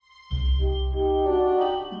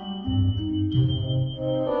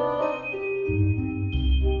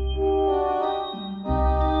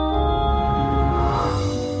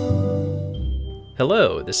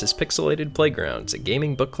Hello, this is Pixelated Playgrounds, a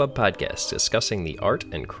gaming book club podcast discussing the art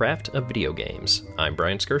and craft of video games. I'm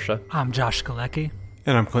Brian Skirsha. I'm Josh Galecki.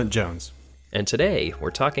 And I'm Clint Jones. And today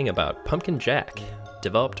we're talking about Pumpkin Jack,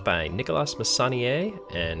 developed by Nicolas Messonnier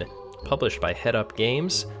and published by Head Up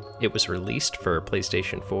Games. It was released for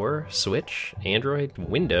PlayStation 4, Switch, Android,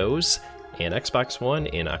 Windows, and Xbox One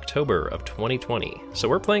in October of 2020. So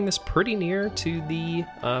we're playing this pretty near to the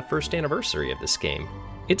first anniversary of this game.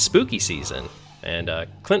 It's spooky season, and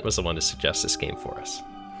Clint was the one to suggest this game for us.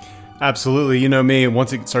 Absolutely. You know me,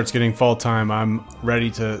 once it starts getting fall time, I'm ready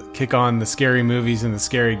to kick on the scary movies and the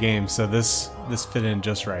scary games, so this fit in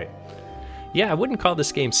just right. Yeah, I wouldn't call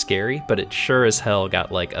this game scary, but it sure as hell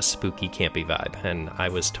got like a spooky, campy vibe, and I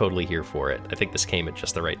was totally here for it. I think this came at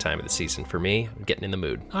just the right time of the season for me. I'm getting in the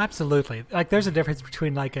mood. Oh, absolutely. Like, there's a difference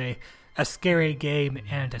between like a scary game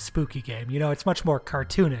and a spooky game. You know, it's much more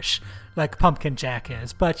cartoonish, like Pumpkin Jack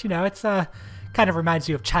is, but, you know, it's kind of reminds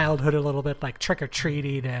you of childhood a little bit, like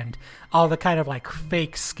trick-or-treating and all the kind of like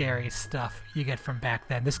fake scary stuff you get from back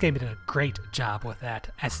then. This game did a great job with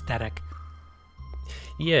that aesthetic.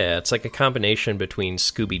 Yeah, it's like a combination between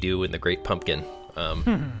Scooby-Doo and the Great Pumpkin.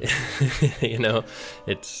 You know,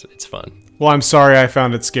 it's fun. Well, I'm sorry I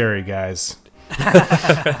found it scary, guys.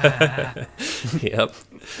 Yep.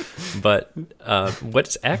 But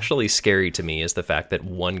what's actually scary to me is the fact that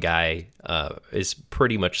one guy is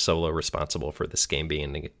pretty much solo responsible for this game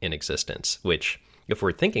being in existence, which, if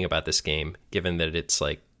we're thinking about this game, given that it's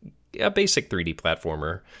like a basic 3D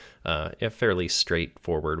platformer, a fairly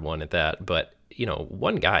straightforward one at that, but, you know,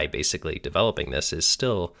 one guy basically developing this is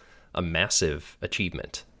still a massive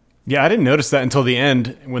achievement. Yeah, I didn't notice that until the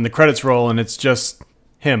end when the credits roll and it's just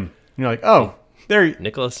him. You're like, oh, there.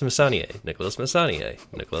 Nicolas Messonnier.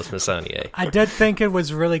 I did think it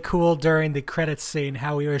was really cool during the credits scene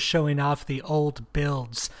how he was showing off the old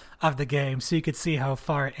builds of the game so you could see how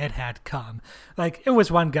far it had come. Like, it was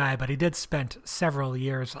one guy, but he did spend several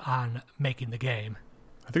years on making the game.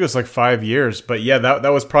 I think it was like 5 years, but yeah,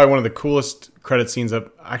 that was probably one of the coolest credit scenes.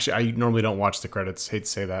 Actually, I normally don't watch the credits. Hate to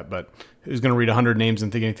say that, but who's going to read 100 names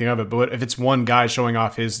and think anything of it? But if it's one guy showing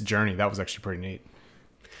off his journey, that was actually pretty neat.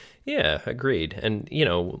 Yeah, agreed. And, you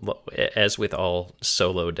know, as with all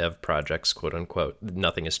solo dev projects, quote unquote,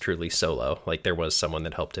 nothing is truly solo. Like, there was someone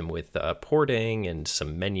that helped him with porting and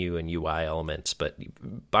some menu and UI elements, but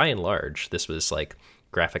by and large, this was like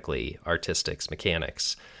graphically, artistics,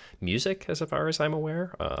 mechanics, music, as far as I'm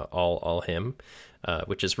aware, all him,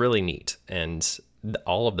 which is really neat. And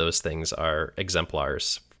all of those things are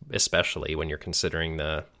exemplars, especially when you're considering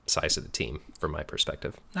the size of the team, from my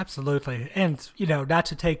perspective. Absolutely. And, you know, not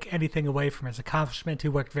to take anything away from his accomplishment, he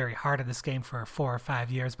worked very hard on this game for 4 or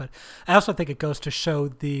 5 years, but I also think it goes to show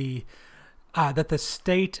that the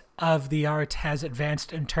state of the art has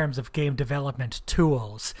advanced in terms of game development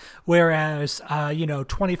tools. Whereas,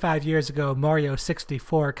 25 years ago, Mario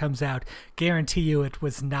 64 comes out, guarantee you it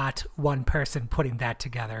was not one person putting that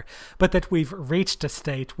together. But that we've reached a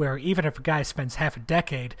state where even if a guy spends half a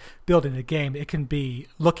decade building a game, it can be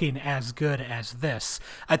looking as good as this.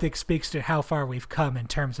 I think speaks to how far we've come in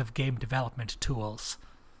terms of game development tools.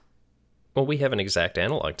 Well, we have an exact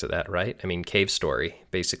analog to that, right? I mean, Cave Story,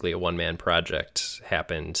 basically a one-man project,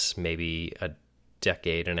 happened maybe a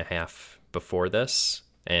decade and a half before this,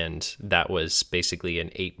 and that was basically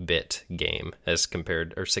an 8-bit game as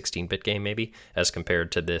compared, or 16-bit game maybe, as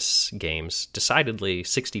compared to this game's decidedly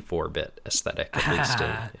 64-bit aesthetic, at least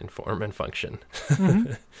in form and function.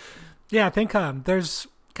 Mm-hmm. Yeah, I think there's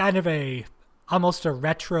kind of almost a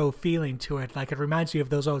retro feeling to it. Like, it reminds you of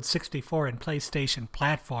those old 64 and PlayStation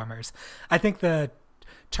platformers. I think the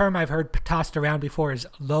term I've heard tossed around before is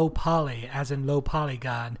low poly, as in low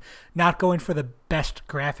polygon. Not going for the best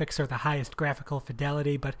graphics or the highest graphical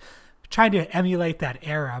fidelity, but trying to emulate that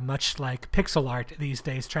era, much like pixel art these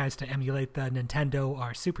days tries to emulate the Nintendo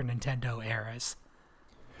or Super Nintendo eras.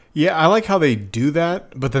 Yeah, I like how they do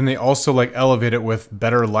that, but then they also like elevate it with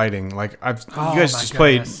better lighting. Like,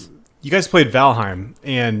 you guys played Valheim,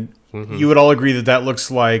 and you would all agree that looks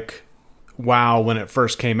like WoW when it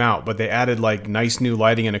first came out, but they added like nice new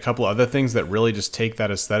lighting and a couple other things that really just take that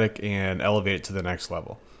aesthetic and elevate it to the next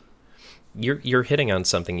level. You're hitting on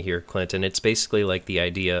something here, Clint, and it's basically like the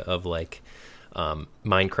idea of like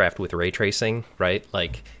Minecraft with ray tracing, right?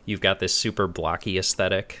 Like, you've got this super blocky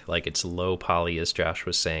aesthetic, like it's low poly, as Josh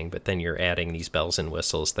was saying, but then you're adding these bells and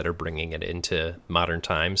whistles that are bringing it into modern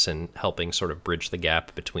times and helping sort of bridge the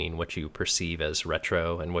gap between what you perceive as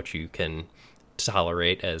retro and what you can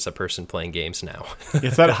tolerate as a person playing games now.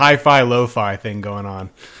 It's that hi-fi, lo-fi thing going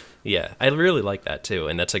on. Yeah, I really like that too,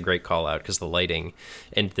 and that's a great call out because the lighting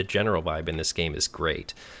and the general vibe in this game is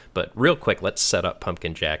great. But real quick, let's set up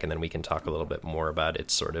Pumpkin Jack, and then we can talk a little bit more about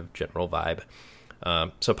its sort of general vibe.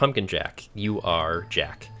 So Pumpkin Jack, you are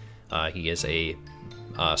Jack. He is a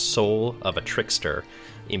soul of a trickster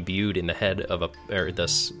imbued in the head of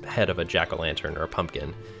a jack-o'-lantern or a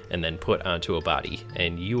pumpkin, and then put onto a body,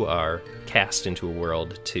 and you are cast into a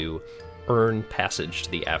world to earn passage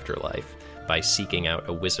to the afterlife by seeking out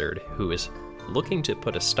a wizard who is looking to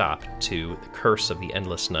put a stop to the curse of the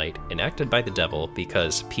endless night enacted by the devil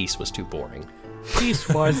because peace was too boring. Peace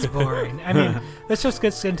was boring. I mean, this just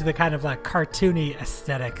gets into the kind of like cartoony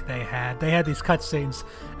aesthetic they had. They had these cutscenes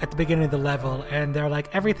at the beginning of the level, and they're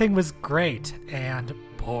like, everything was great and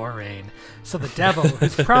boring. So the devil,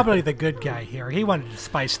 who's probably the good guy here, he wanted to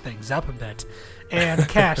spice things up a bit and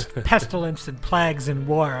cast pestilence and plagues and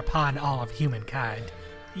war upon all of humankind.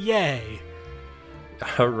 Yay.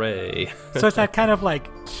 Hooray. So it's that kind of like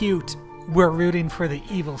cute, we're rooting for the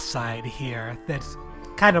evil side here that's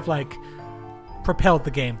kind of like propelled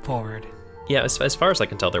the game forward. Yeah, as far as I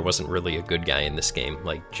can tell, there wasn't really a good guy in this game.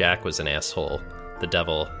 Like, Jack was an asshole. The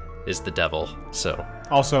devil is the devil, so...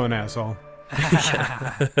 Also an asshole.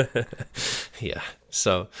 Yeah.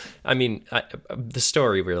 So, I mean, the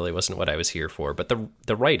story really wasn't what I was here for, but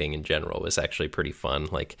the writing in general was actually pretty fun.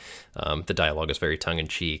 Like, the dialogue is very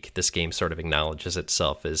tongue-in-cheek. This game sort of acknowledges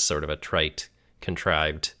itself as sort of a trite,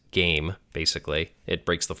 contrived game, basically. It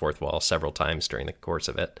breaks the fourth wall several times during the course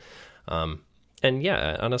of it. And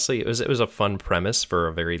yeah, honestly, it was a fun premise for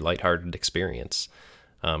a very lighthearted experience.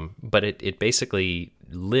 But it basically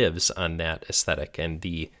lives on that aesthetic and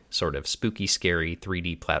the sort of spooky, scary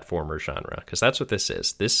 3D platformer genre, because that's what this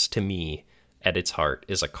is. This, to me, at its heart,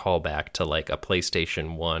 is a callback to like a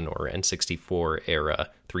PlayStation 1 or N64 era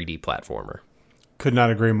 3D platformer. Could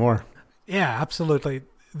not agree more. Yeah, absolutely.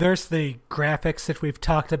 There's the graphics that we've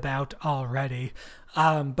talked about already,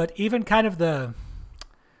 but even kind of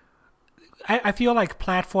I feel like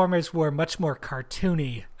platformers were much more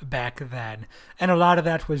cartoony back then, and a lot of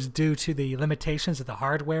that was due to the limitations of the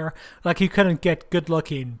hardware. Like, you couldn't get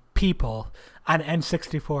good-looking people on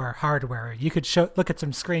N64 hardware. You could look at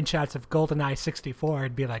some screenshots of GoldenEye 64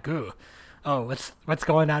 and be like, ooh, oh, what's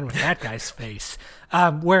going on with that guy's face?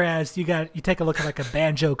 Whereas you take a look at like a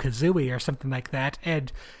Banjo-Kazooie or something like that,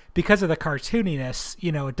 and because of the cartooniness,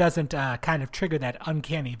 it doesn't kind of trigger that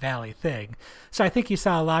uncanny valley thing. So I think you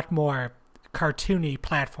saw a lot more cartoony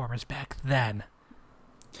platformers back then.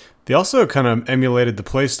 They also kind of emulated the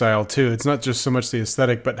play style too. It's not just so much the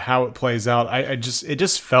aesthetic, but how it plays out. It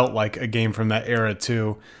just felt like a game from that era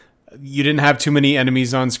too. You didn't have too many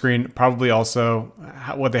enemies on screen, probably also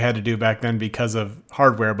what they had to do back then because of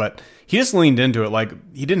hardware, but he just leaned into it. Like,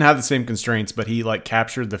 he didn't have the same constraints, but he like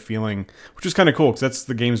captured the feeling, which was kind of cool because that's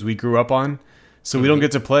the games we grew up on. So we don't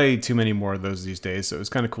get to play too many more of those these days. So it was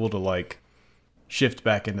kind of cool to like shift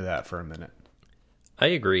back into that for a minute. I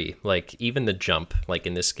agree. Like, even the jump, like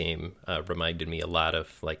in this game, reminded me a lot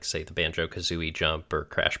of, like, say, the Banjo-Kazooie jump or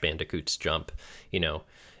Crash Bandicoot's jump.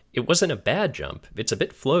 It wasn't a bad jump. It's a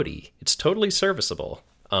bit floaty. It's totally serviceable.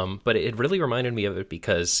 But it really reminded me of it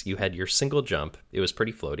because you had your single jump. It was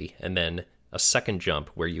pretty floaty. And then a second jump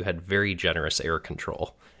where you had very generous air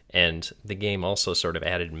control. And the game also sort of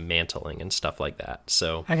added mantling and stuff like that.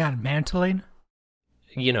 So I got mantling?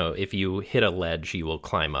 If you hit a ledge, you will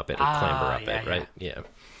climb up it or clamber up it, right? Yeah.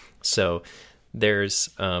 So there's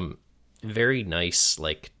very nice,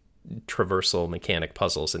 like, traversal mechanic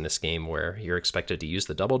puzzles in this game where you're expected to use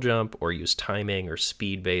the double jump or use timing or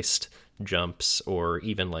speed-based jumps or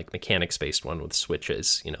even, like, mechanics-based one with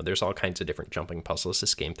switches. There's all kinds of different jumping puzzles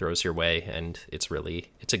this game throws your way, and it's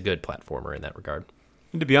a good platformer in that regard.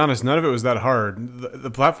 And to be honest, none of it was that hard.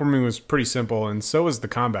 The platforming was pretty simple, and so was the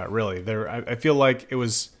combat, really. I feel like it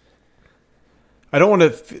was... I don't want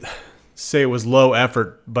to say it was low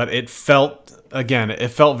effort, but it felt very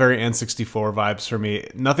N64 vibes for me.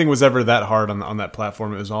 Nothing was ever that hard on that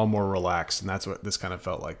platform. It was all more relaxed, and that's what this kind of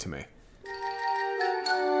felt like to me.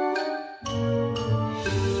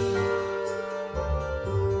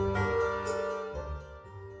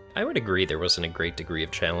 I would agree there wasn't a great degree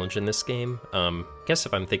of challenge in this game. I guess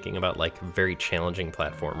if I'm thinking about like very challenging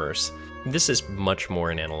platformers, this is much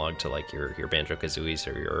more an analog to like your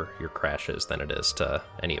Banjo-Kazooies or your Crashes than it is to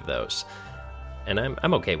any of those. And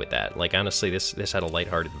I'm okay with that. Like, honestly, this had a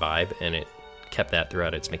lighthearted vibe, and it kept that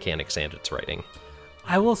throughout its mechanics and its writing.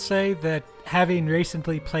 I will say that having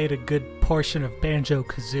recently played a good portion of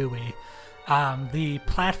Banjo-Kazooie, the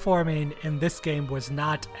platforming in this game was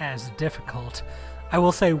not as difficult. I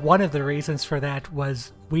will say one of the reasons for that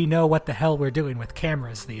was we know what the hell we're doing with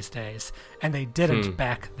cameras these days, and they didn't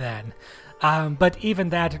back then. But even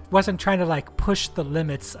that, it wasn't trying to like push the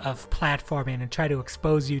limits of platforming and try to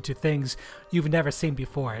expose you to things you've never seen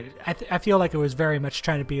before. I feel like it was very much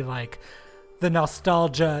trying to be like the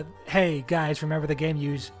nostalgia, hey guys, remember the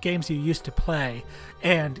games you used to play,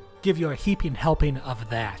 and give you a heaping helping of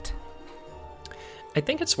that. I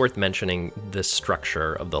think it's worth mentioning the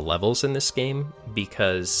structure of the levels in this game,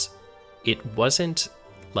 because it wasn't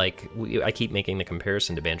like, I keep making the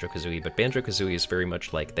comparison to Banjo-Kazooie, but Banjo-Kazooie is very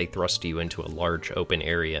much like they thrust you into a large open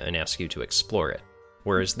area and ask you to explore it.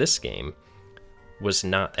 Whereas this game was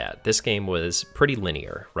not that. This game was pretty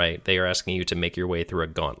linear, right? They are asking you to make your way through a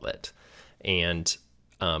gauntlet. And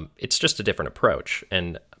it's just a different approach.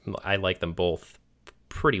 And I like them both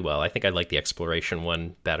pretty well. I think I like the exploration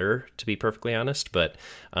one better, to be perfectly honest, but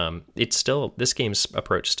this game's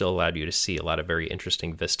approach still allowed you to see a lot of very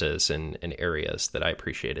interesting vistas and areas that I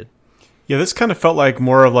appreciated. Yeah, this kind of felt like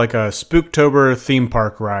more of like a Spooktober theme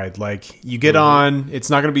park ride. Like you get on, it's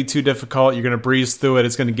not going to be too difficult. You're going to breeze through it.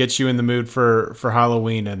 It's going to get you in the mood for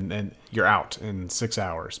Halloween, and you're out in 6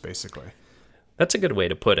 hours, basically. That's a good way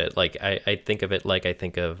to put it. Like I think of it like I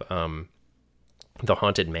think of the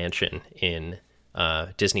Haunted Mansion in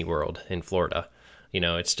Disney World in Florida. You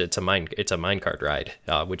know, it's a minecart ride,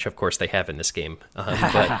 which of course they have in this game.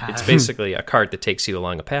 But it's basically a cart that takes you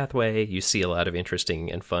along a pathway. You see a lot of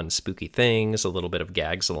interesting and fun, spooky things, a little bit of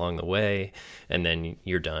gags along the way, and then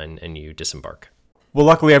you're done and you disembark. Well,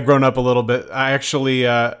 luckily I've grown up a little bit. I actually,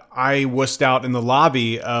 I wussed out in the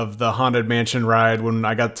lobby of the Haunted Mansion ride when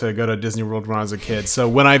I got to go to Disney World when I was a kid. So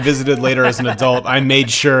when I visited later as an adult, I made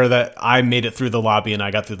sure that I made it through the lobby and I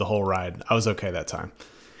got through the whole ride. I was okay that time.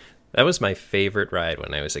 That was my favorite ride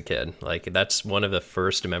when I was a kid. Like, that's one of the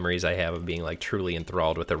first memories I have of being like truly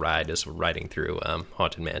enthralled with a ride, is riding through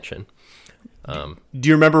Haunted Mansion. Do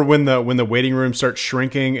you remember when the waiting room starts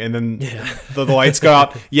shrinking and then the lights go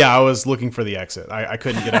out? Yeah, I was looking for the exit. I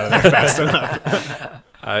couldn't get out of there fast enough.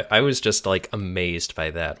 I was just like amazed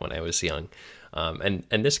by that when I was young. And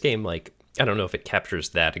this game, like, I don't know if it captures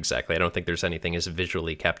that exactly. I don't think there's anything as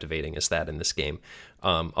visually captivating as that in this game.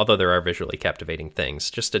 Although there are visually captivating things,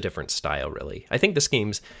 just a different style, really. I think this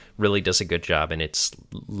game really does a good job in its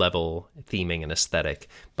level theming and aesthetic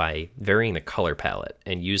by varying the color palette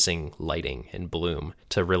and using lighting and bloom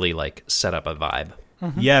to really like set up a vibe.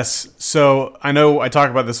 Mm-hmm. Yes. So I know I talk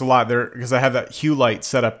about this a lot there because I have that hue light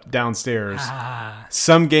set up downstairs.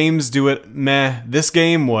 Some games do it meh. This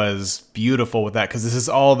game was beautiful with that because this is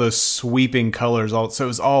all the sweeping colors. So it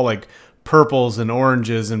was all like purples and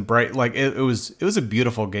oranges and bright. Like it was a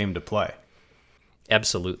beautiful game to play.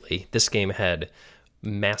 Absolutely. This game had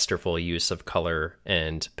masterful use of color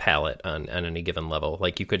and palette on any given level.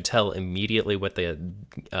 Like, you could tell immediately what the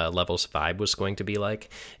level's vibe was going to be like,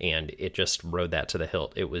 and it just rode that to the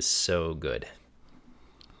hilt. It was so good.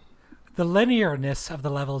 The linearness of the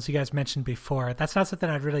levels you guys mentioned before, that's not something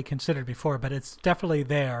I'd really considered before, but it's definitely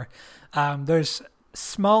there. There's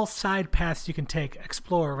small side paths you can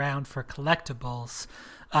explore around for collectibles.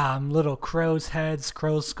 Little crow's heads,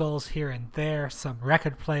 crow's skulls here and there, some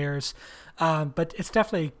record players. But it's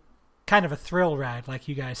definitely kind of a thrill ride, like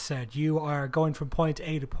you guys said. You are going from point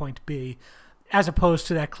A to point B, as opposed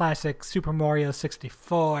to that classic Super Mario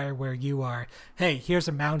 64 where you are, hey, here's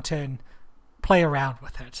a mountain, play around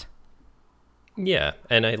with it. Yeah,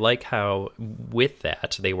 and I like how with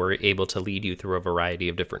that they were able to lead you through a variety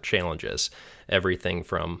of different challenges. Everything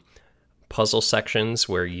from puzzle sections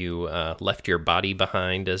where you left your body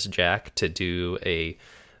behind as Jack to do a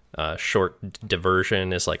short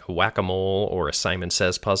diversion as like a whack-a-mole or a Simon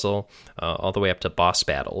Says puzzle, all the way up to boss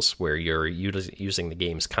battles where you're using the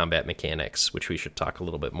game's combat mechanics, which we should talk a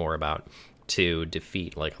little bit more about, to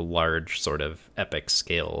defeat like a large sort of epic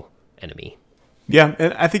scale enemy. Yeah,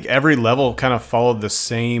 and I think every level kind of followed the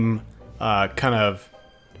same kind of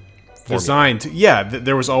design.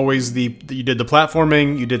 There was always you did the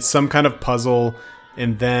platforming, you did some kind of puzzle,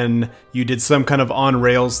 and then you did some kind of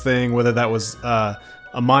on-rails thing, whether that was a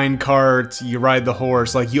mine cart, you ride the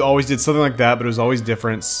horse. Like, you always did something like that, but it was always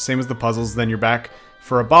different. Same as the puzzles. Then you're back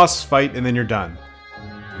for a boss fight, and then you're done.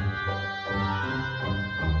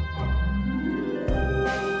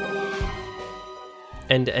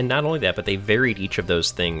 And not only that, but they varied each of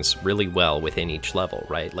those things really well within each level,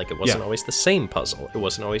 right? Like, it wasn't always the same puzzle. It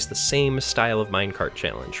wasn't always the same style of minecart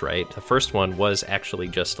challenge, right? The first one was actually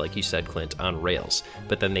just, like you said, Clint, on rails.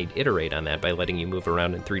 But then they'd iterate on that by letting you move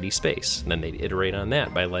around in 3D space. And then they'd iterate on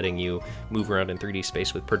that by letting you move around in 3D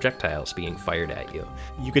space with projectiles being fired at you.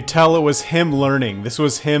 You could tell it was him learning. This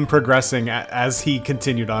was him progressing as he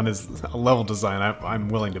continued on his level design, I'm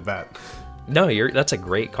willing to bet. No, that's a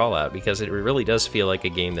great call out, because it really does feel like a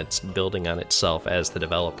game that's building on itself as the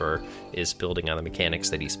developer is building on the mechanics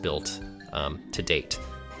that he's built to date.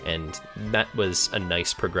 And that was a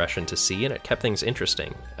nice progression to see, and it kept things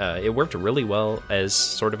interesting. It worked really well as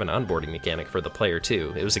sort of an onboarding mechanic for the player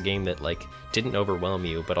too. It was a game that like didn't overwhelm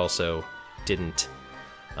you, but also didn't.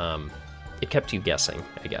 It kept you guessing,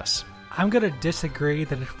 I guess. I'm going to disagree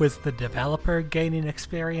that it was the developer gaining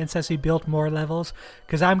experience as he built more levels,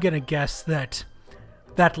 because I'm going to guess that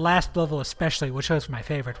that last level especially, which was my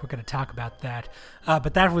favorite, we're going to talk about that,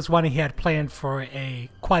 but that was one he had planned for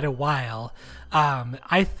quite a while.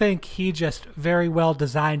 I think he just very well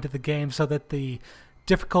designed the game so that the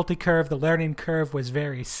difficulty curve, the learning curve, was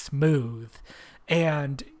very smooth,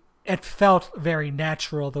 and it felt very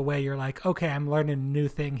natural the way you're like, okay, I'm learning a new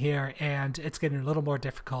thing here, and it's getting a little more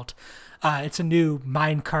difficult. It's a new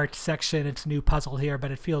minecart section, it's a new puzzle here,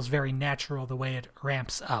 but it feels very natural the way it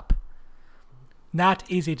ramps up. Not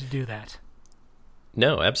easy to do that.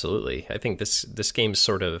 No, absolutely. I think this game's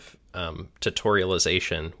sort of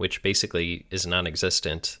tutorialization, which basically is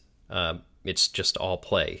non-existent. It's just all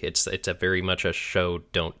play. It's a very much a show,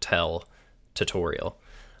 don't tell tutorial.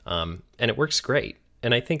 And it works great.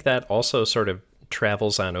 And I think that also sort of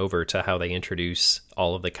travels on over to how they introduce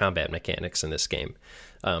all of the combat mechanics in this game.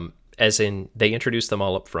 As in, they introduce them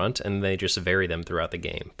all up front, and they just vary them throughout the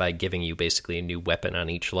game by giving you basically a new weapon on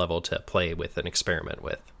each level to play with and experiment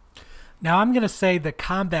with. Now, I'm going to say the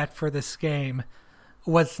combat for this game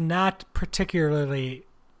was not particularly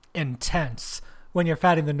intense when you're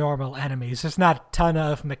fighting the normal enemies. There's not a ton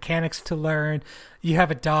of mechanics to learn. You have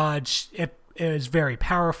a dodge. It is very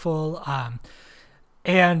powerful.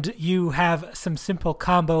 And you have some simple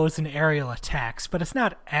combos and aerial attacks, but it's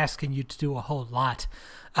not asking you to do a whole lot.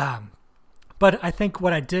 But I think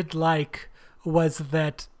what I did like was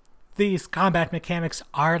that these combat mechanics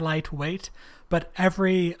are lightweight, but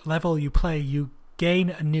every level you play, you gain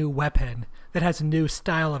a new weapon that has a new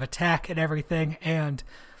style of attack and everything, and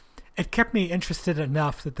it kept me interested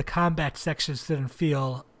enough that the combat sections didn't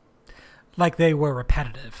feel like they were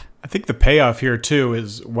repetitive. I think the payoff here, too,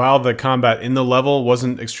 is while the combat in the level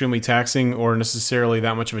wasn't extremely taxing or necessarily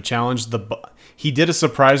that much of a challenge, he did a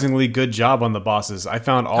surprisingly good job on the bosses. I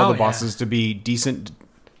found all the bosses to be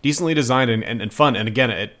decently designed and fun. And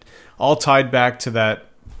again, it all tied back to that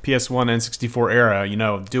PS1 N64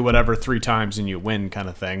 era, do whatever 3 times and you win kind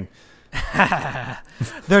of thing.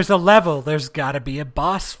 There's a level, there's got to be a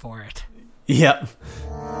boss for it. Yep.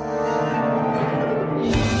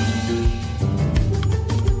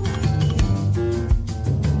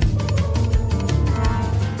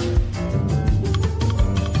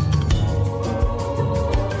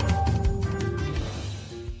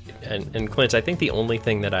 And Clint, I think the only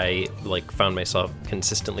thing that I found myself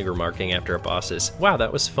consistently remarking after a boss is, wow,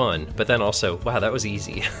 that was fun. But then also, wow, that was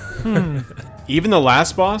easy. Even the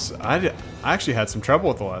last boss, I actually had some trouble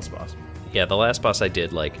with the last boss. Yeah, the last boss I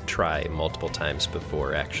did try multiple times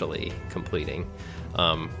before actually completing.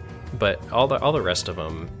 But all the rest of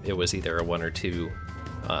them, it was either a 1 or 2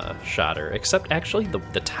 shotter, except actually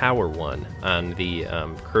the tower one on the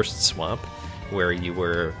Cursed Swamp, where you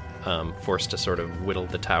were forced to sort of whittle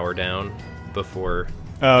the tower down before.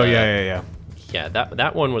 Oh, yeah. Yeah,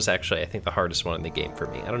 that one was actually, I think, the hardest one in the game for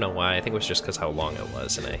me. I don't know why. I think it was just because how long it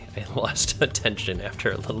was, and I lost attention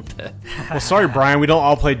after a little bit. Well, sorry, Brian. We don't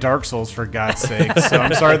all play Dark Souls, for God's sake. So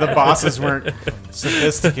I'm sorry the bosses weren't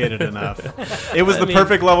sophisticated enough. It was the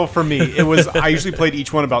perfect level for me. I usually played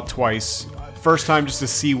each one about twice. First time just to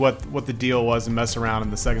see what the deal was and mess around,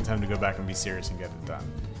 and the second time to go back and be serious and get it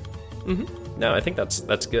done. Mm-hmm. No, I think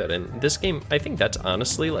that's good. And this game, I think that's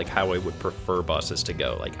honestly how I would prefer bosses to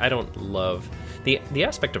go. I don't love the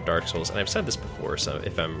aspect of Dark Souls, and I've said this before, so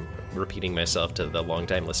if I'm repeating myself to the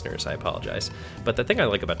longtime listeners, I apologize. But the thing I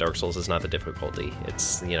like about Dark Souls is not the difficulty.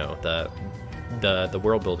 It's, the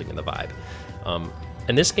world building and the vibe.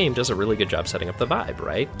 And this game does a really good job setting up the vibe,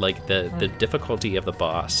 right? The difficulty of the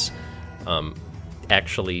boss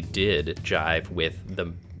actually did jive with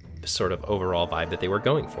the sort of overall vibe that they were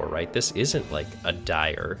going for, right? This isn't a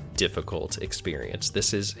dire, difficult experience.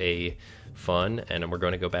 This is a fun, and we're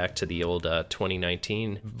going to go back to the old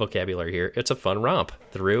 2019 vocabulary here. It's a fun romp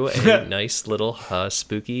through a nice little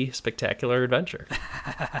spooky, spectacular adventure.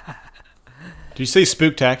 Did you say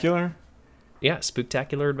spooktacular? Yeah,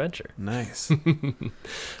 spooktacular adventure. Nice.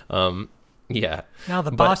 Yeah. Now,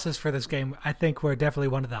 the bosses for this game, I think, were definitely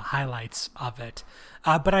one of the highlights of it.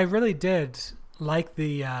 But I really did like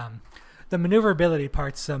the maneuverability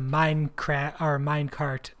parts, some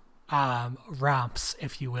minecart romps,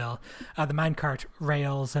 if you will, the minecart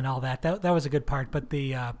rails and all that. That was a good part. But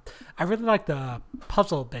I really like the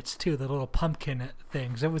puzzle bits too, the little pumpkin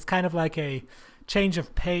things. It was kind of like a change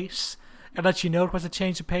of pace. It let you know it was a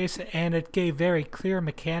change of pace, and it gave very clear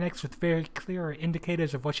mechanics with very clear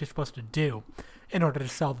indicators of what you're supposed to do in order to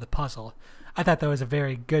solve the puzzle. I thought that was a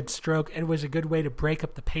very good stroke. It was a good way to break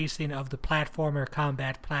up the pacing of the platformer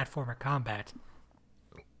combat.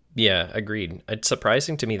 Yeah, agreed. It's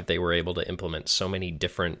surprising to me that they were able to implement so many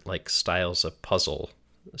different styles of puzzle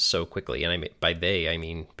so quickly, and by they I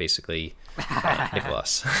mean basically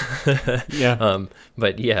Nicholas. Yeah.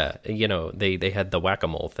 But yeah, they had the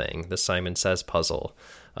whack-a-mole thing, the Simon Says puzzle,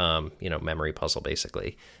 memory puzzle,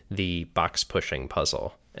 basically the box pushing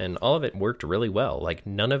puzzle, and all of it worked really well.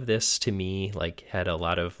 None of this to me had a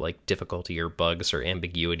lot of difficulty or bugs or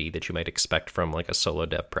ambiguity that you might expect from a solo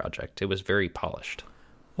dev project. It was very polished.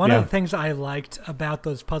 One of the things I liked about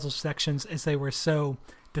those puzzle sections is they were so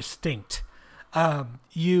distinct.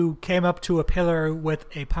 You came up to a pillar with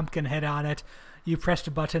a pumpkin head on it, you pressed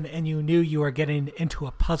a button, and you knew you were getting into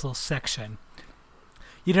a puzzle section.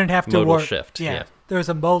 You didn't have to modal shift. Yeah, there was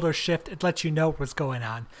a modal shift. It lets you know what was going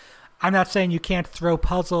on. I'm not saying you can't throw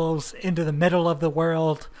puzzles into the middle of the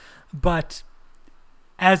world, but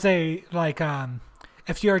as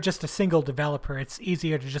if you're just a single developer, it's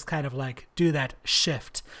easier to just kind of do that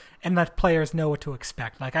shift and let players know what to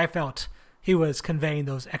expect. I felt he was conveying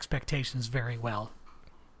those expectations very well.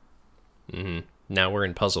 Mm-hmm. Now we're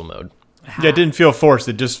in puzzle mode. Yeah, it didn't feel forced.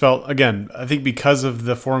 It just felt, again, I think because of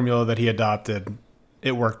the formula that he adopted,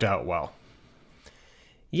 it worked out well.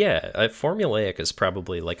 Yeah, formulaic is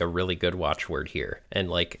probably a really good watchword here.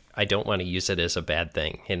 And I don't want to use it as a bad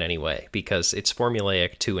thing in any way, because it's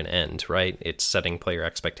formulaic to an end, right? It's setting player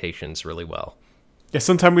expectations really well. Yeah,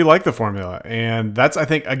 sometimes we like the formula, and that's, I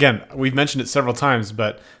think, again, we've mentioned it several times,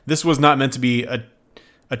 but this was not meant to be a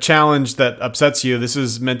challenge that upsets you. This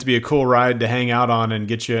is meant to be a cool ride to hang out on and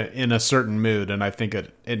get you in a certain mood, and I think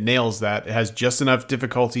it nails that. It has just enough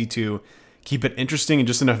difficulty to keep it interesting and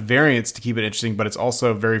just enough variance to keep it interesting, but it's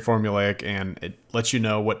also very formulaic, and it lets you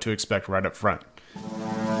know what to expect right up front.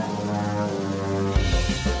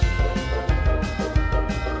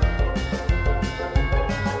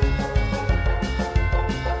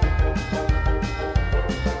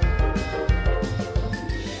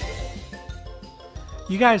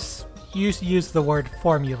 You guys use the word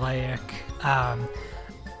formulaic.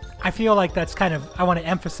 I feel like that's kind of, I want to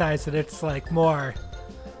emphasize that it's more,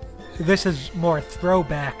 this is more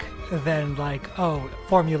throwback than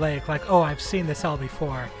formulaic, I've seen this all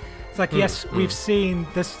before. It's yes, we've seen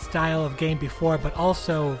this style of game before, but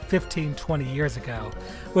also 15, 20 years ago,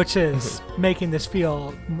 which is making this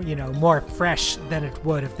feel, more fresh than it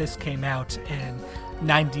would if this came out in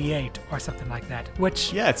 98 or something like that.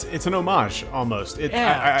 Which it's an homage almost.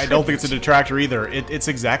 I don't think it's a detractor either. It's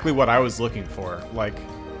exactly what I was looking for.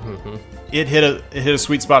 It hit a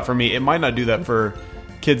sweet spot for me. It might not do that for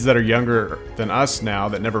kids that are younger than us now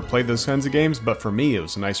that never played those kinds of games, but for me it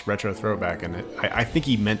was a nice retro throwback, and I think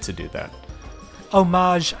he meant to do that.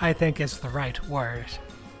 Homage, I think, is the right word.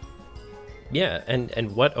 Yeah,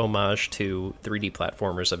 and what homage to 3D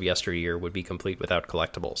platformers of yesteryear would be complete without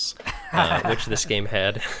collectibles, which this game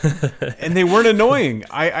had. And they weren't annoying.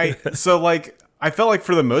 I felt like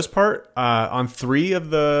for the most part, on 3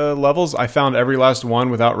 of the levels, I found every last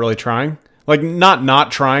one without really trying.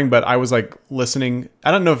 Not trying, but I was listening.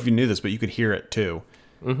 I don't know if you knew this, but you could hear it too.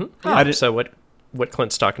 Mm-hmm. Yeah. So what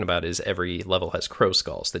Clint's talking about is every level has crow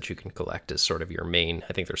skulls that you can collect as sort of your main.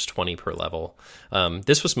 I think there's 20 per level.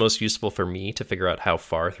 This was most useful for me to figure out how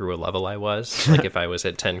far through a level I was. If I was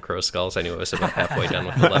at 10 crow skulls, I knew I was about halfway done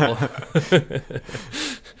with the level.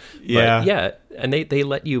 Yeah. But yeah, and they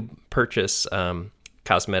let you purchase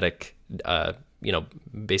cosmetic,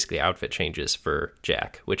 basically outfit changes for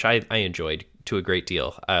Jack, which I enjoyed to a great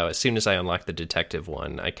deal. As soon as I unlocked the detective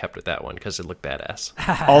one, I kept with that one because it looked badass.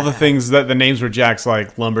 All the things that the names were Jacks,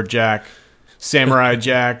 like Lumberjack, Samurai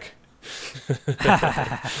Jack.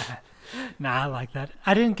 Nah, I like that.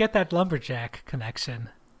 I didn't get that Lumberjack connection.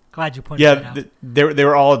 Glad you pointed that out. They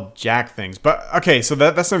were all Jack things. But okay, so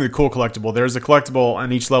that's not the cool collectible. There's a collectible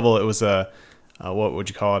on each level. It was a what would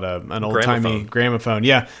you call it? An old-timey gramophone.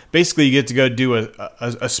 Yeah. Basically, you get to go do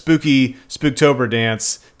a spooky Spooktober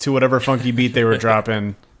dance to whatever funky beat they were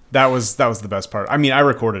dropping. That was the best part. I mean, I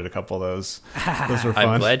recorded a couple of those. Those were fun.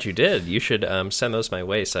 I'm glad you did. You should send those my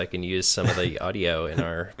way so I can use some of the audio in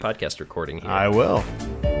our podcast recording here. I will.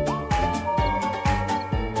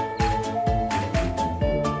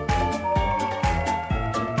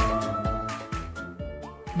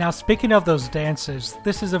 Now, speaking of those dances,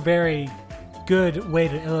 this is a very good way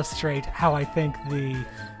to illustrate how I think the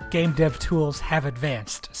game dev tools have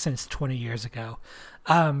advanced since 20 years ago.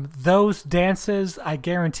 Those dances, I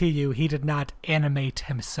guarantee you, he did not animate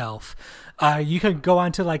himself. You can go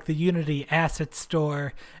onto like the Unity Asset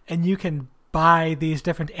Store and you can buy these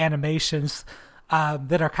different animations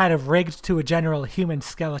that are kind of rigged to a general human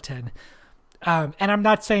skeleton. And I'm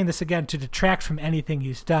not saying this again to detract from anything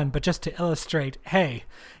he's done, but just to illustrate, hey,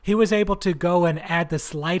 he was able to go and add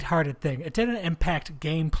this lighthearted thing. It didn't impact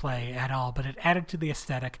gameplay at all, but it added to the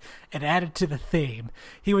aesthetic. It added to the theme.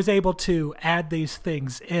 He was able to add these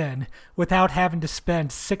things in without having to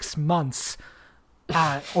spend 6 months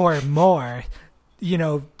or more,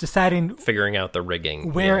 figuring out the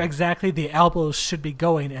rigging. Where exactly the elbows should be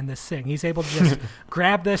going in this thing. He's able to just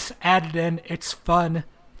grab this, add it in. It's fun.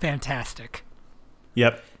 Fantastic.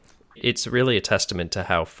 Yep. It's really a testament to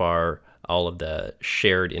how far all of the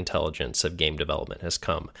shared intelligence of game development has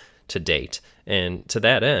come to date. And to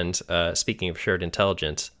that end, speaking of shared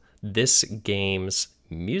intelligence, this game's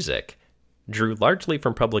music drew largely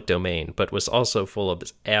from public domain, but was also full of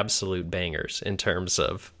absolute bangers in terms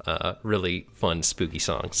of really fun, spooky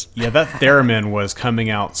songs. Yeah, that theremin was coming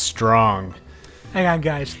out strong. Hang on,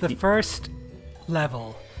 guys. The first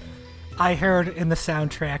level, I heard in the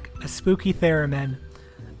soundtrack a spooky theremin,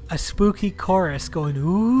 a spooky chorus going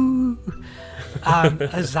ooh,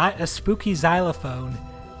 a spooky xylophone,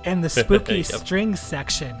 and the spooky string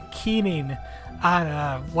section keening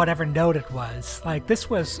on whatever note it was. Like, this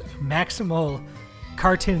was maximal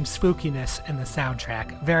cartoon spookiness in the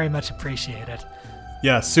soundtrack. Very much appreciated.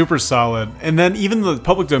 Yeah, super solid. And then even the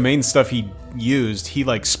public domain stuff he used, he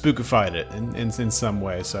like spookified it in some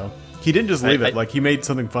way. So he didn't just leave it. Like, he made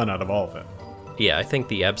something fun out of all of it. Yeah, I think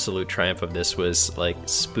the absolute triumph of this was like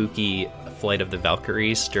spooky Flight of the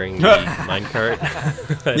Valkyries during the minecart.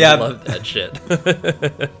 I love that shit.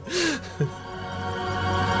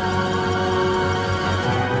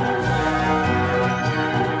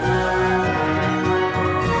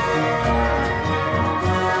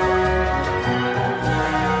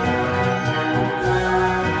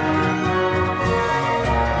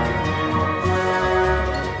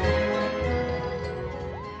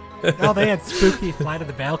 Well, they had spooky Flight of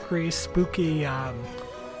the Valkyries, spooky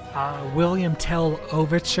William Tell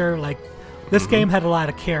Overture. Like, this game had a lot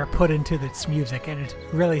of care put into its music, and it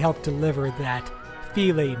really helped deliver that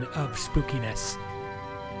feeling of spookiness.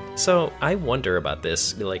 So I wonder about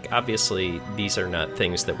this. Like, obviously, these are not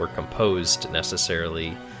things that were composed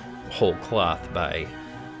necessarily whole cloth by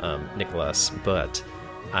Nicolas, but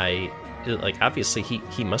obviously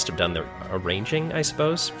he must have done the arranging, I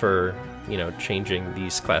suppose, for changing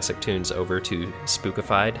these classic tunes over to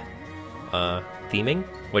spookified theming,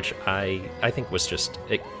 which I think was just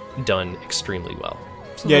done extremely well.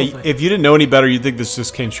 Absolutely. Yeah, if you didn't know any better, you'd think this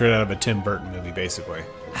just came straight out of a Tim Burton movie, basically.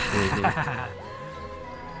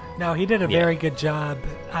 No, he did a very good job.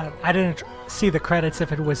 I didn't see the credits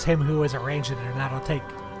if it was him who was arranging it or not. I'll take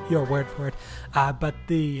your word for it. But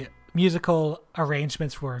the musical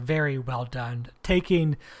arrangements were very well done.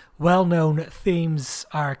 Taking well-known themes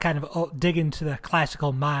are kind of digging to the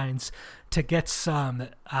classical minds to get some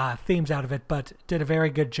themes out of it, but did a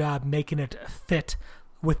very good job making it fit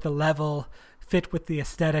with the level, fit with the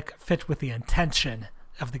aesthetic, fit with the intention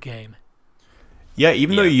of the game. Yeah,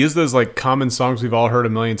 even though you use those like common songs we've all heard a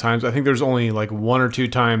million times, I think there's only like 1 or 2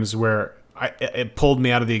 times where it pulled me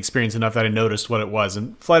out of the experience enough that I noticed what it was.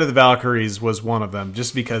 And Flight of the Valkyries was one of them,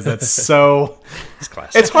 just because that's so...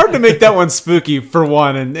 It's hard to make that one spooky, for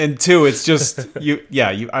one, and two, it's just...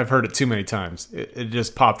 I've heard it too many times. It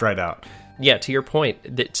just popped right out. Yeah, to your point,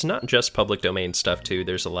 it's not just public domain stuff, too.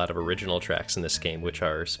 There's a lot of original tracks in this game, which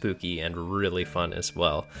are spooky and really fun as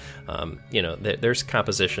well. There's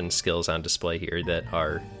composition skills on display here that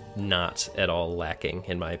are not at all lacking,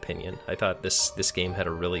 in my opinion. I thought this game had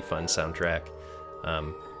a really fun soundtrack.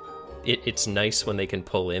 It's nice when they can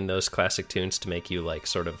pull in those classic tunes to make you like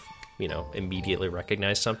sort of immediately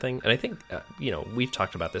recognize something. And I think we've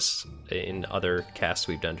talked about this in other casts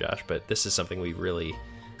we've done, Josh, but this is something we really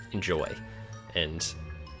enjoy, and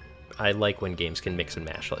I like when games can mix and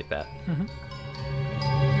mash like that. Mm-hmm.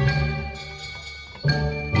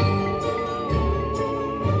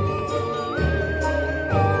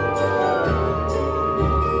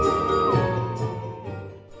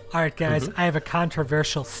 All right, guys, I have a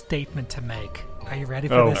controversial statement to make. Are you ready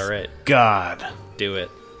for this? All right. God. Do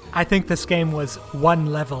it. I think this game was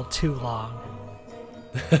one level too long.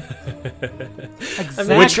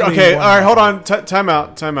 Exactly. All right, hold on. Time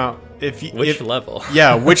out. Which level?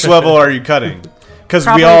 Yeah, which level are you cutting? Because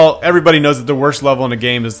everybody knows that the worst level in a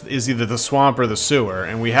game is either the swamp or the sewer,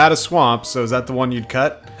 and we had a swamp, so is that the one you'd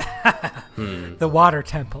cut? The water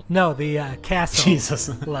temple. No, the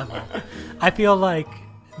castle level. I feel like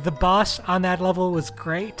the boss on that level was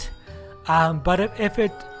great, but if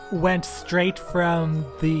it went straight from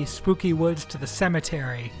the spooky woods to the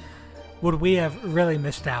cemetery, would we have really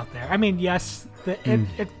missed out there? I mean, yes, I'm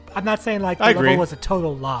not saying like the level was a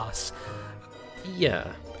total loss. Yeah.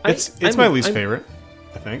 It's my least favorite,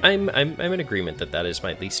 I think. I'm in agreement that is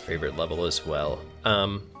my least favorite level as well.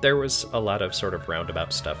 There was a lot of sort of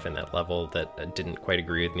roundabout stuff in that level that didn't quite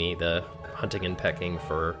agree with me. The hunting and pecking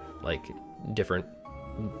for like different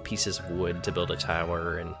pieces of wood to build a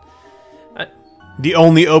tower, and the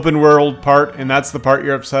only open world part, and that's the part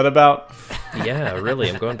you're upset about. Yeah, really,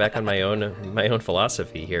 I'm going back on my own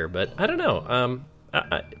philosophy here, but I don't know.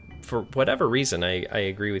 For whatever reason, I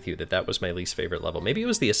agree with you that was my least favorite level. Maybe it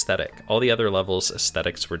was the aesthetic. All the other levels'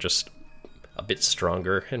 aesthetics were just a bit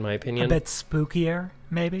stronger, in my opinion. A bit spookier,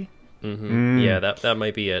 maybe? Mm-hmm. Yeah, that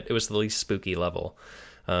might be it. It was the least spooky level.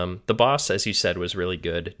 The boss, as you said, was really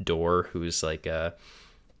good. Door, who's like a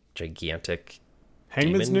gigantic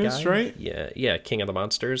Hangman's Noose, right? Yeah, King of the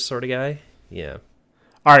Monsters sort of guy. Yeah.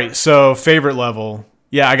 All right, so favorite level.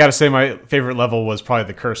 Yeah, I got to say my favorite level was probably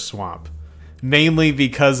the Cursed Swamp. Mainly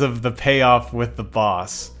because of the payoff with the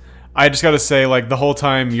boss. I just got to say, like, the whole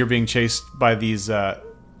time you're being chased by these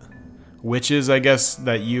witches, I guess,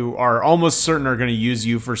 that you are almost certain are going to use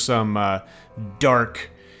you for some dark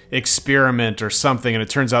experiment or something, and it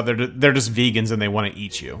turns out they're just vegans and they want to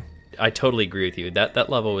eat you. I totally agree with you. That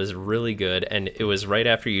level was really good, and it was right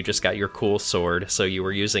after you just got your cool sword, so you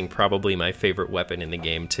were using probably my favorite weapon in the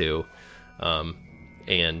game, too.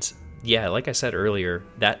 And yeah, like I said earlier,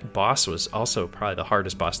 that boss was also probably the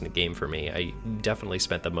hardest boss in the game for me. I definitely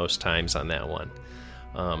spent the most times on that one.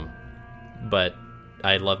 But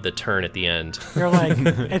I love the turn at the end. You're like,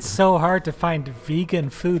 it's so hard to find vegan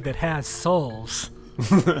food that has souls.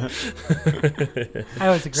 That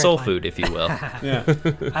was a great soul line. Food, if you will.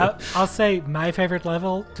 Yeah. I'll say my favorite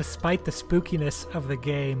level, despite the spookiness of the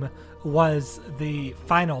game, was the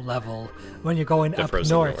final level when you're going up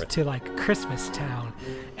north to like Christmas Town,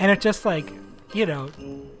 and it just like, you know,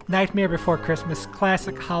 Nightmare Before Christmas,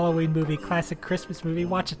 classic Halloween movie, classic Christmas movie.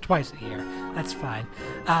 Watch it twice a year, that's fine.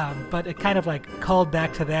 But it kind of like called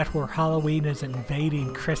back to that where Halloween is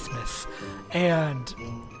invading Christmas, and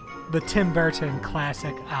the Tim Burton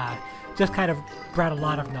classic just kind of brought a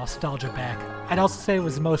lot of nostalgia back. I'd also say it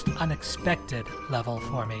was the most unexpected level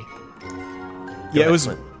for me. Yeah,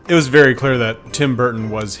 it was very clear that Tim Burton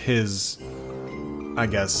was his, I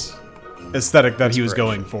guess, aesthetic that he was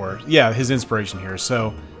going for. Yeah, his inspiration here.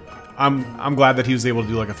 So I'm glad that he was able to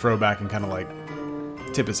do like a throwback and kind of like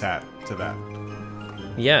tip his hat to that.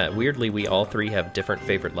 Yeah, weirdly, we all three have different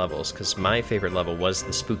favorite levels, because my favorite level was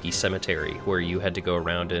the Spooky Cemetery, where you had to go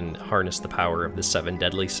around and harness the power of the 7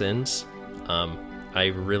 deadly sins. I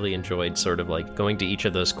really enjoyed sort of like going to each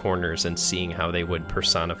of those corners and seeing how they would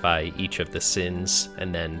personify each of the sins,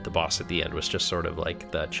 and then the boss at the end was just sort of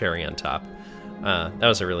like the cherry on top. That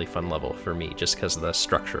was a really fun level for me, just because of the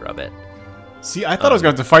structure of it. See, I thought I was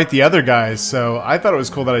going to have to fight the other guys, so I thought it was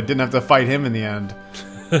cool that I didn't have to fight him in the end.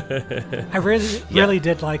 I really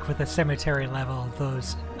did like with the cemetery level,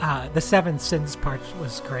 those the 7 sins part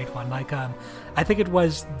was a great one. Like I think it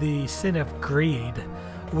was the sin of greed,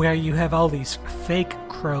 where you have all these fake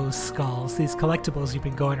crow's skulls, these collectibles you've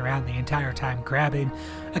been going around the entire time grabbing,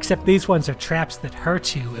 except these ones are traps that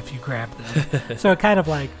hurt you if you grab them. So it kind of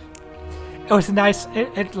like, it was nice.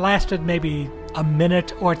 It lasted maybe a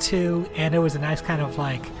minute or two, and it was a nice kind of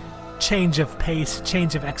like change of pace,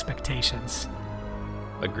 change of expectations.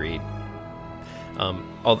 Agreed.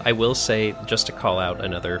 I will say, just to call out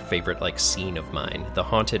another favorite like scene of mine, the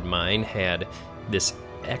Haunted Mine had this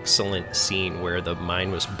excellent scene where the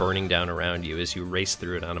mine was burning down around you as you raced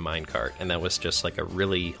through it on a minecart, and that was just like a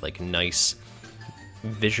really like nice,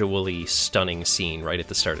 visually stunning scene right at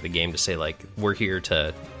the start of the game to say like, we're here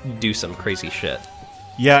to do some crazy shit.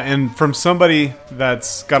 Yeah, and from somebody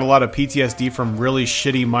that's got a lot of PTSD from really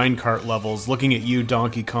shitty minecart levels, looking at you,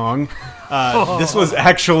 Donkey Kong, this was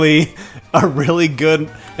actually a really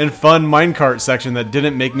good and fun minecart section that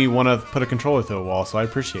didn't make me want to put a controller through a wall, so I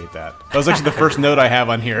appreciate that. That was actually the first note I have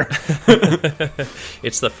on here.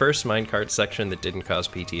 It's the first minecart section that didn't cause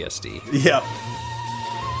PTSD. Yep.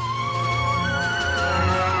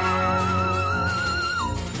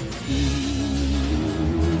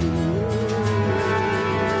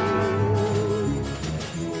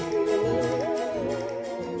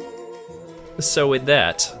 So with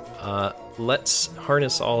that, let's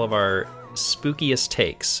harness all of our spookiest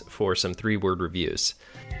takes for some 3-word reviews.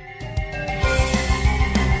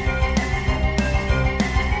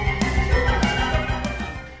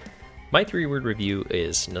 My 3-word review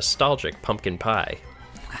is nostalgic pumpkin pie.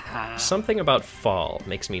 Something about fall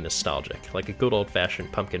makes me nostalgic, like a good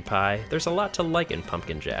old-fashioned pumpkin pie. There's a lot to like in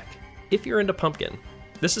Pumpkin Jack. If you're into pumpkin,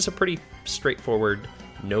 this is a pretty straightforward,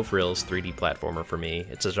 no-frills 3D platformer for me.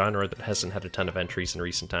 It's a genre that hasn't had a ton of entries in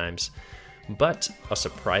recent times, but a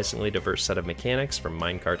surprisingly diverse set of mechanics, from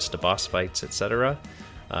minecarts to boss fights, etc.,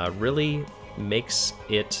 really makes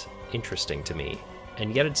it interesting to me.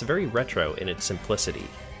 And yet it's very retro in its simplicity.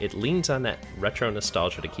 It leans on that retro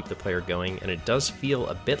nostalgia to keep the player going, and it does feel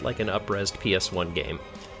a bit like an up-resed PS1 game.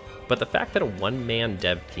 But the fact that a one-man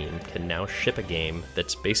dev team can now ship a game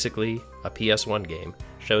that's basically a PS1 game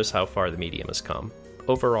shows how far the medium has come.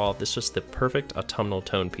 Overall, this was the perfect autumnal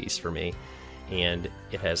tone piece for me, and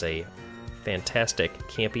it has a fantastic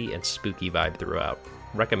campy and spooky vibe throughout.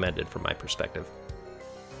 Recommended from my perspective.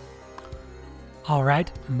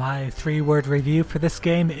 Alright, my 3-word review for this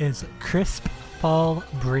game is crisp fall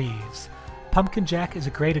breeze. Pumpkin Jack is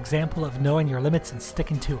a great example of knowing your limits and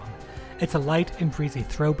sticking to them. It's a light and breezy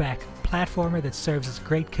throwback platformer that serves as a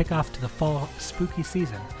great kickoff to the fall spooky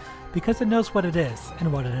season, because it knows what it is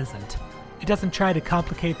and what it isn't. It doesn't try to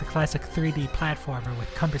complicate the classic 3D platformer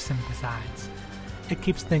with cumbersome designs. It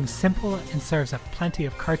keeps things simple and serves up plenty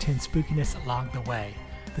of cartoon spookiness along the way.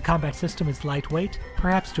 The combat system is lightweight,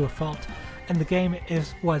 perhaps to a fault, and the game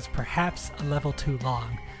was perhaps a level too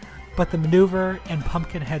long. But the maneuver and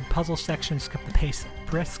Pumpkinhead puzzle sections kept the pace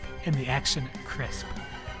brisk and the action crisp.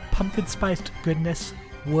 Pumpkin-spiced goodness,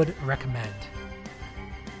 would recommend.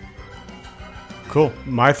 Cool.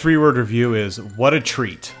 My 3-word review is, what a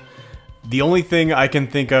treat. The only thing I can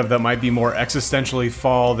think of that might be more existentially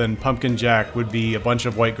fall than Pumpkin Jack would be a bunch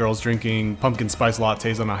of white girls drinking pumpkin spice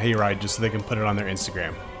lattes on a hayride just so they can put it on their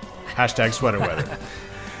Instagram. Hashtag sweater weather.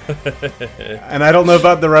 And I don't know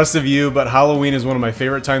about the rest of you, but Halloween is one of my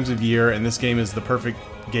favorite times of year, and this game is the perfect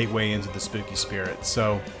gateway into the spooky spirit.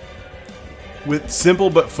 So, with simple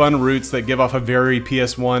but fun roots that give off a very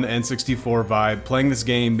PS1 N64 vibe, playing this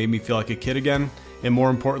game made me feel like a kid again, and more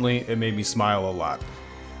importantly, it made me smile a lot.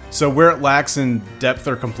 So where it lacks in depth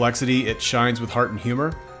or complexity, it shines with heart and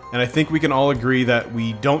humor. And I think we can all agree that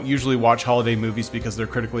we don't usually watch holiday movies because they're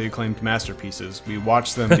critically acclaimed masterpieces. We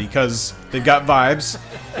watch them because they've got vibes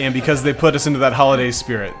and because they put us into that holiday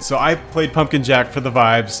spirit. So I played Pumpkin Jack for the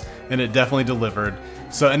vibes, and it definitely delivered.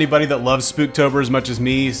 So anybody that loves Spooktober as much as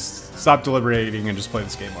me, stop deliberating and just play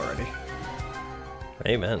this game already.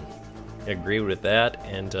 Amen. I agree with that,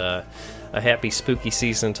 and a happy spooky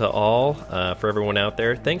season to all. For everyone out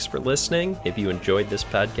there, thanks for listening. If you enjoyed this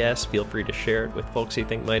podcast, feel free to share it with folks you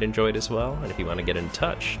think might enjoy it as well. And if you want to get in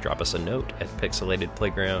touch, drop us a note at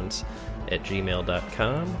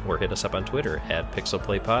pixelatedplaygrounds@gmail.com or hit us up on Twitter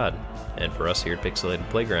 @pixelplaypod. And for us here at Pixelated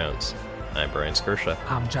Playgrounds, I'm Brian Skirsha.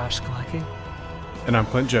 I'm Josh Galecki. And I'm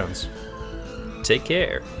Clint Jones. Take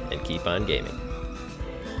care and keep on gaming.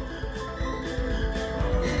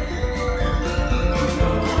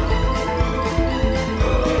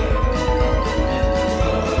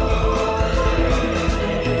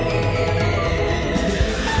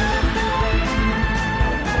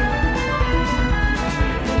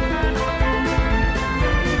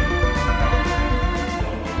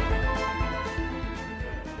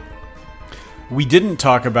 We didn't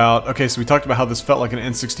talk about... Okay, so we talked about how this felt like an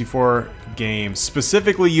N64 game.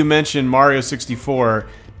 Specifically, you mentioned Mario 64.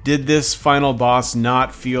 Did this final boss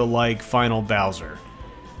not feel like Final Bowser?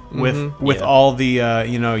 With all the,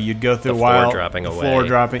 you'd go through the a while... floor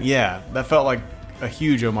dropping. Yeah, that felt like a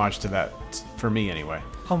huge homage to that, for me anyway.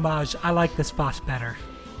 Homage. I like this boss better.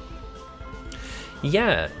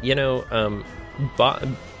 Yeah, it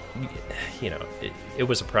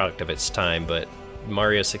was a product of its time, but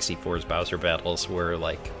Mario 64's Bowser battles were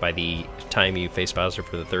like, by the time you face Bowser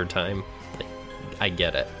for the third time, like, I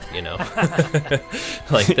get it,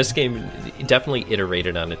 Like, this game definitely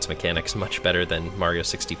iterated on its mechanics much better than Mario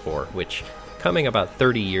 64, which, coming about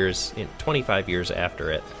 25 years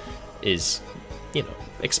after it, is,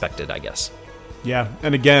 expected, I guess. Yeah,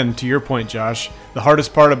 and again, to your point, Josh, the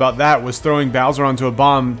hardest part about that was throwing Bowser onto a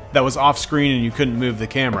bomb that was off screen and you couldn't move the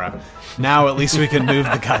camera. Now at least we can move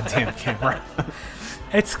the goddamn camera.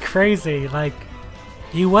 It's crazy. Like,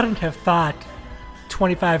 you wouldn't have thought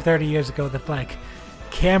 25, 30 years ago that, like,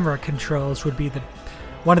 camera controls would be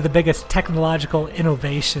one of the biggest technological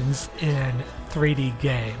innovations in 3D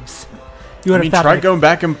games. You would have thought, try going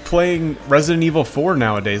back and playing Resident Evil 4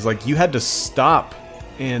 nowadays. Like, you had to stop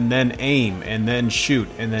and then aim and then shoot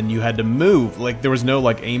and then you had to move. Like there was no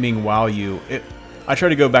like aiming while you. I tried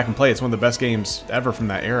to go back and play. It's one of the best games ever from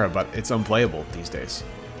that era, but it's unplayable these days.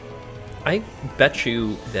 I bet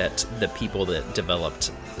you that the people that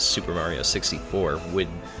developed Super Mario 64 would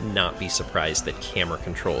not be surprised that camera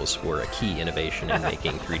controls were a key innovation in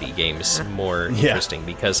making 3D games more interesting,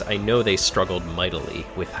 because I know they struggled mightily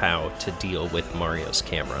with how to deal with Mario's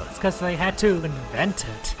camera. It's because they had to invent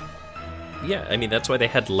it. Yeah, I mean, that's why they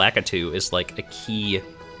had Lakitu as like a key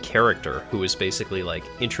character who was basically like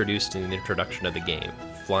introduced in the introduction of the game,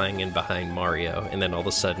 flying in behind Mario, and then all of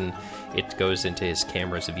a sudden it goes into his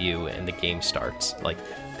camera's view and the game starts. Like,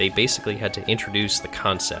 they basically had to introduce the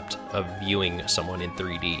concept of viewing someone in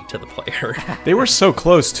 3D to the player. They were so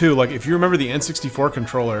close too. Like, if you remember the N64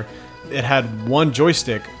 controller, it had one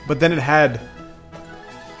joystick, but then it had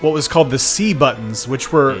what was called the C buttons,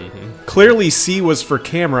 which were clearly C was for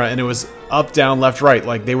camera, and it was up, down, left, right.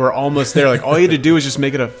 Like, they were almost there. Like, all you had to do was just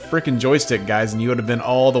make it a freaking joystick, guys, and you would have been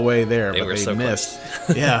all the way there. They but were they so missed.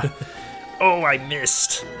 Close. Yeah. Oh, I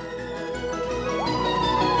missed.